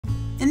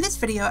In this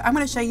video, I'm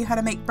going to show you how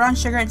to make brown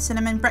sugar and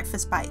cinnamon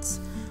breakfast bites.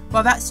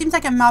 While that seems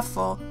like a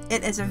mouthful,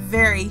 it is a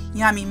very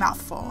yummy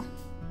mouthful.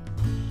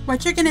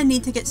 What you're going to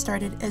need to get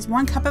started is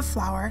 1 cup of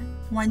flour,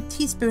 1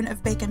 teaspoon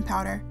of baking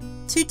powder,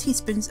 2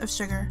 teaspoons of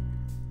sugar,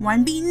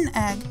 1 beaten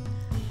egg,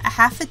 a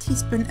half a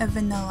teaspoon of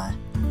vanilla,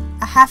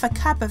 a half a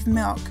cup of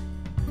milk,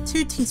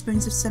 2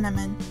 teaspoons of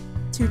cinnamon,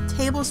 2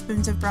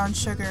 tablespoons of brown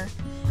sugar,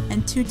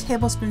 and 2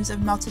 tablespoons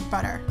of melted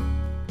butter.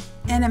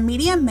 In a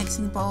medium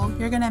mixing bowl,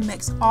 you're going to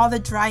mix all the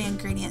dry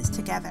ingredients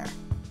together.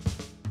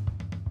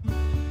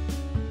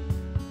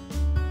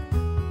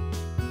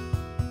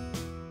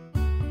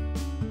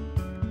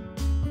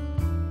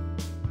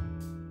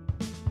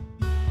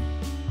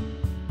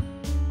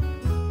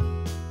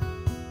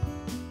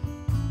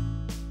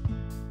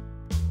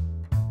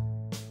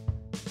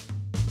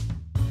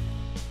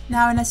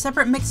 Now in a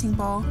separate mixing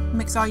bowl,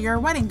 mix all your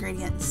wet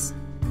ingredients.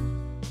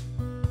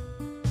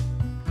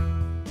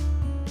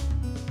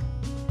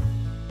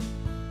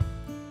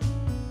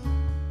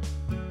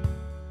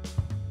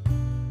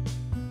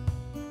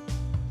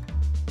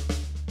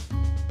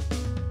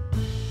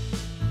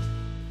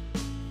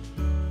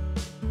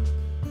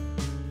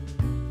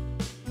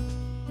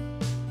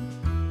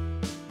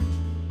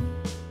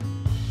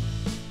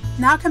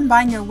 Now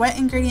combine your wet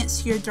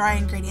ingredients to your dry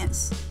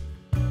ingredients.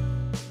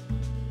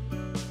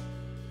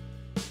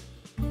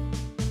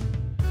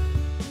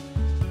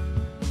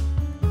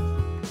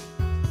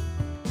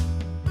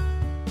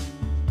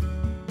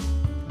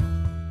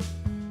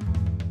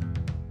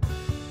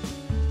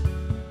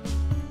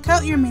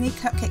 Coat your mini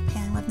cupcake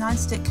pan with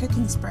non-stick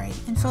cooking spray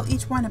and fill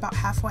each one about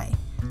halfway.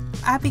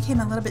 I became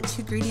a little bit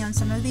too greedy on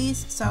some of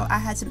these, so I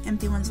had some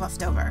empty ones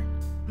left over.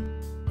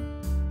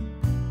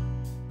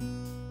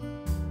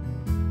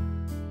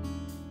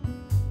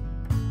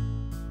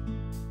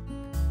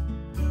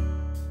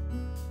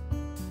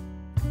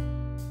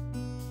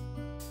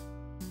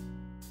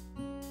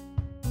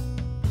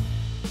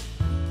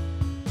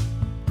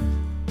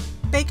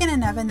 Bake in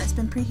an oven that's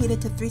been preheated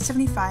to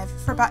 375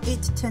 for about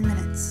 8 to 10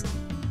 minutes.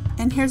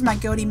 And here's my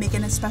goatee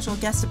making a special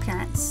guest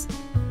appearance.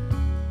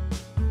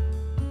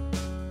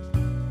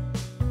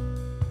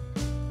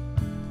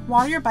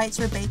 While your bites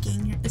are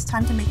baking, it's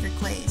time to make your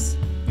glaze.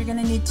 You're going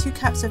to need 2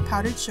 cups of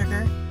powdered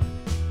sugar,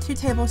 2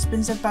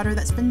 tablespoons of butter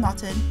that's been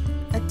melted,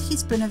 a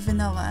teaspoon of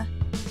vanilla,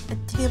 a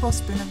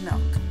tablespoon of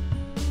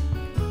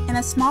milk. In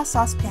a small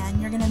saucepan,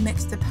 you're going to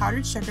mix the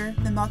powdered sugar,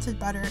 the melted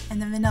butter, and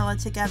the vanilla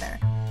together.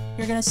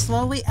 You're going to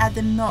slowly add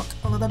the milk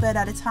a little bit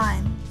at a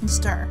time and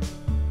stir.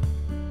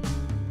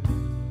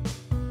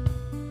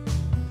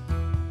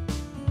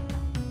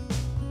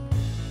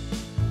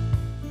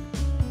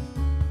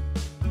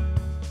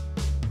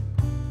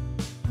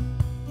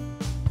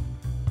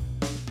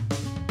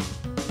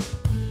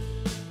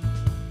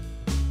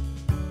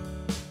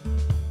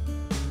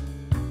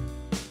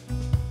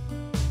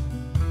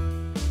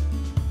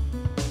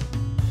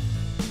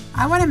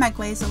 I wanted my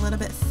glaze a little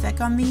bit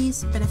thick on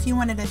these, but if you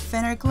wanted a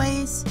thinner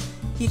glaze,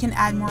 you can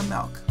add more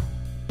milk.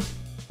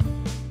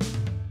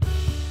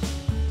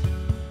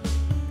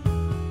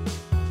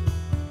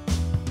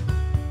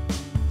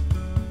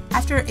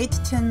 After 8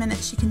 to 10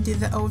 minutes, you can do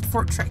the old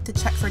fork trick to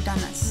check for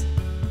doneness.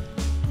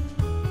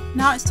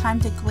 Now it's time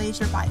to glaze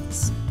your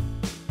bites.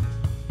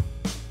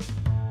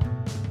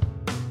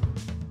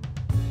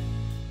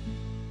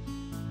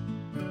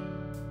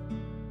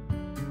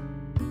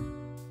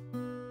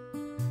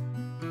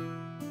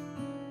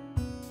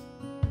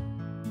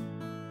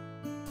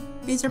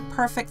 These are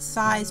perfect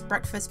sized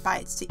breakfast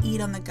bites to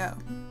eat on the go.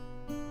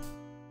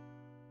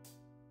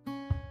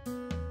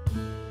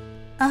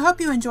 I hope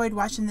you enjoyed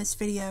watching this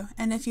video,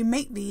 and if you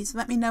make these,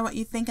 let me know what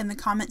you think in the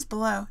comments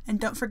below, and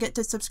don't forget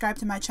to subscribe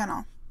to my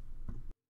channel.